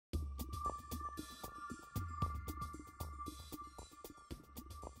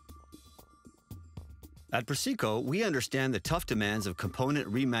At PROCECO, we understand the tough demands of component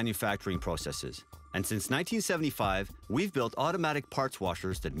remanufacturing processes. And since 1975, we've built automatic parts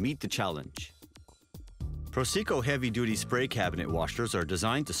washers that meet the challenge. PROCECO heavy-duty spray cabinet washers are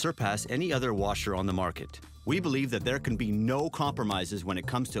designed to surpass any other washer on the market. We believe that there can be no compromises when it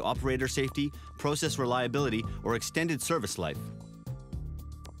comes to operator safety, process reliability, or extended service life.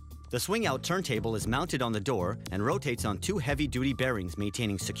 The swing-out turntable is mounted on the door and rotates on two heavy-duty bearings,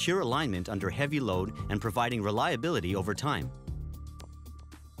 maintaining secure alignment under heavy load and providing reliability over time.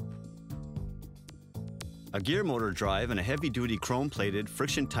 A gear motor drive and a heavy-duty chrome-plated,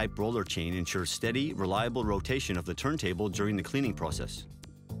 friction-type roller chain ensures steady, reliable rotation of the turntable during the cleaning process.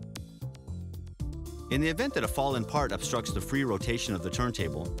 In the event that a fallen part obstructs the free rotation of the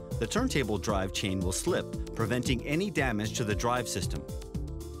turntable drive chain will slip, preventing any damage to the drive system.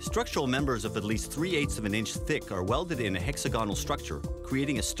 Structural members of at least 3/8 of an inch thick are welded in a hexagonal structure,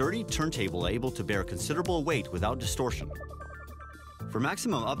 creating a sturdy turntable able to bear considerable weight without distortion. For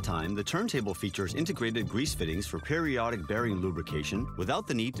maximum uptime, the turntable features integrated grease fittings for periodic bearing lubrication without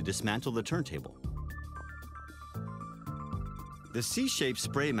the need to dismantle the turntable. The C-shaped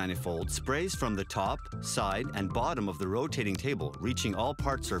spray manifold sprays from the top, side, and bottom of the rotating table, reaching all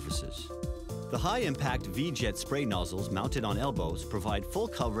part surfaces. The high-impact V-jet spray nozzles mounted on elbows provide full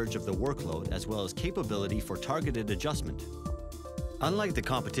coverage of the workload as well as capability for targeted adjustment. Unlike the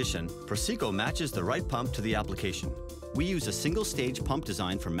competition, PROCECO matches the right pump to the application. We use a single-stage pump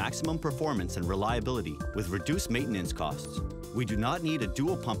design for maximum performance and reliability with reduced maintenance costs. We do not need a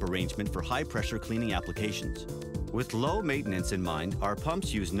dual pump arrangement for high-pressure cleaning applications. With low maintenance in mind, our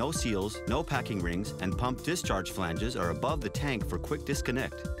pumps use no seals, no packing rings, and pump discharge flanges are above the tank for quick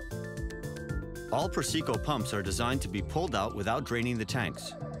disconnect. All PROCECO pumps are designed to be pulled out without draining the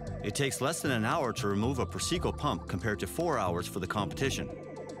tanks. It takes less than an hour to remove a PROCECO pump compared to 4 hours for the competition.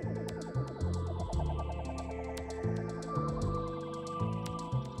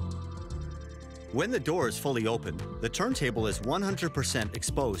 When the door is fully open, the turntable is 100%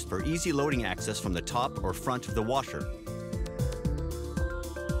 exposed for easy loading access from the top or front of the washer.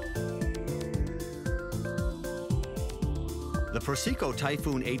 The PROCECO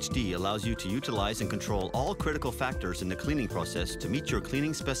TYPHOON HD allows you to utilize and control all critical factors in the cleaning process to meet your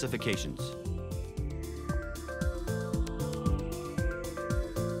cleaning specifications.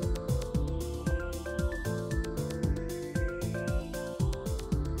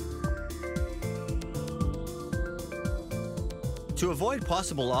 To avoid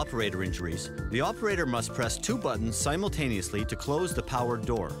possible operator injuries, the operator must press 2 buttons simultaneously to close the powered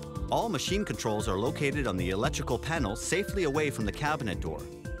door. All machine controls are located on the electrical panel safely away from the cabinet door.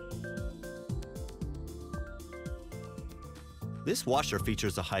 This washer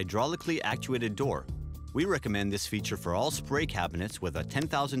features a hydraulically actuated door. We recommend this feature for all spray cabinets with a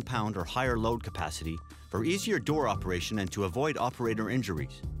 10,000-pound or higher load capacity for easier door operation and to avoid operator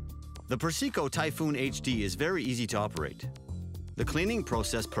injuries. The PROCECO TYPHOON HD is very easy to operate. The cleaning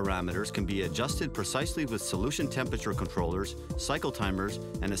process parameters can be adjusted precisely with solution temperature controllers, cycle timers,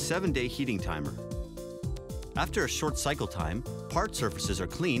 and a 7-day heating timer. After a short cycle time, part surfaces are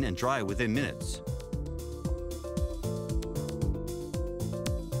clean and dry within minutes.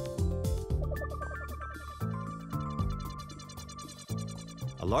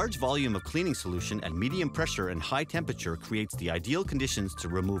 A large volume of cleaning solution at medium pressure and high temperature creates the ideal conditions to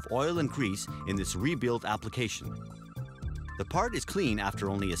remove oil and grease in this rebuild application. The part is clean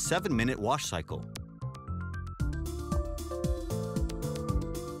after only a 7-minute wash cycle.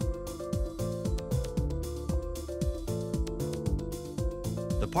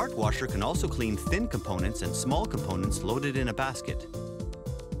 The part washer can also clean thin components and small components loaded in a basket.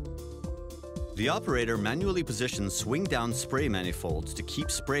 The operator manually positions swing-down spray manifolds to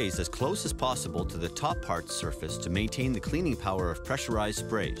keep sprays as close as possible to the top part surface to maintain the cleaning power of pressurized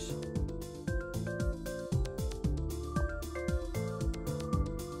sprays.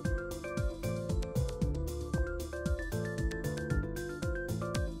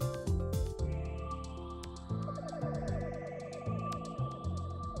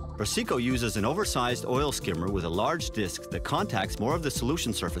 PROCECO uses an oversized oil skimmer with a large disc that contacts more of the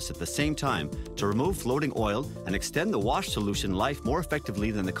solution surface at the same time to remove floating oil and extend the wash solution life more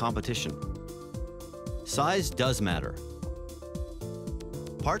effectively than the competition. Size does matter.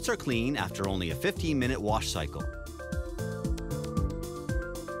 Parts are clean after only a 15-minute wash cycle.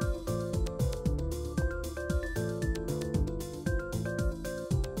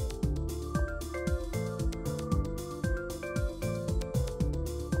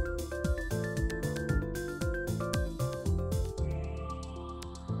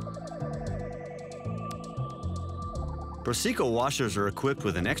 PROCECO washers are equipped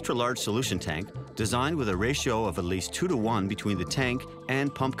with an extra-large solution tank, designed with a ratio of at least 2:1 between the tank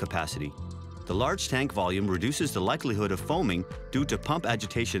and pump capacity. The large tank volume reduces the likelihood of foaming due to pump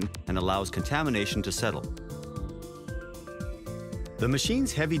agitation and allows contamination to settle. The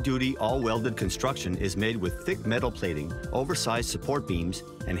machine's heavy-duty, all-welded construction is made with thick metal plating, oversized support beams,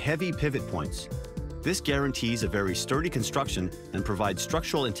 and heavy pivot points. This guarantees a very sturdy construction and provides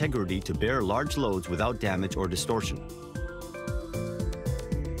structural integrity to bear large loads without damage or distortion.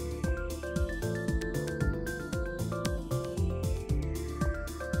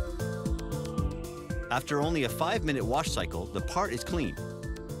 After only a 5-minute wash cycle, the part is clean.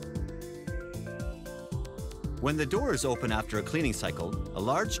 When the door is open after a cleaning cycle, a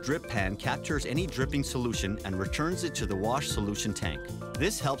large drip pan captures any dripping solution and returns it to the wash solution tank.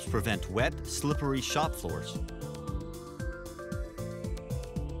 This helps prevent wet, slippery shop floors.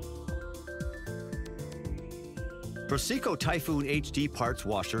 PROCECO TYPHOON HD parts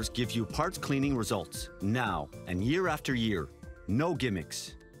washers give you parts cleaning results, now and year after year. No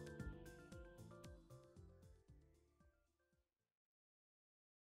gimmicks.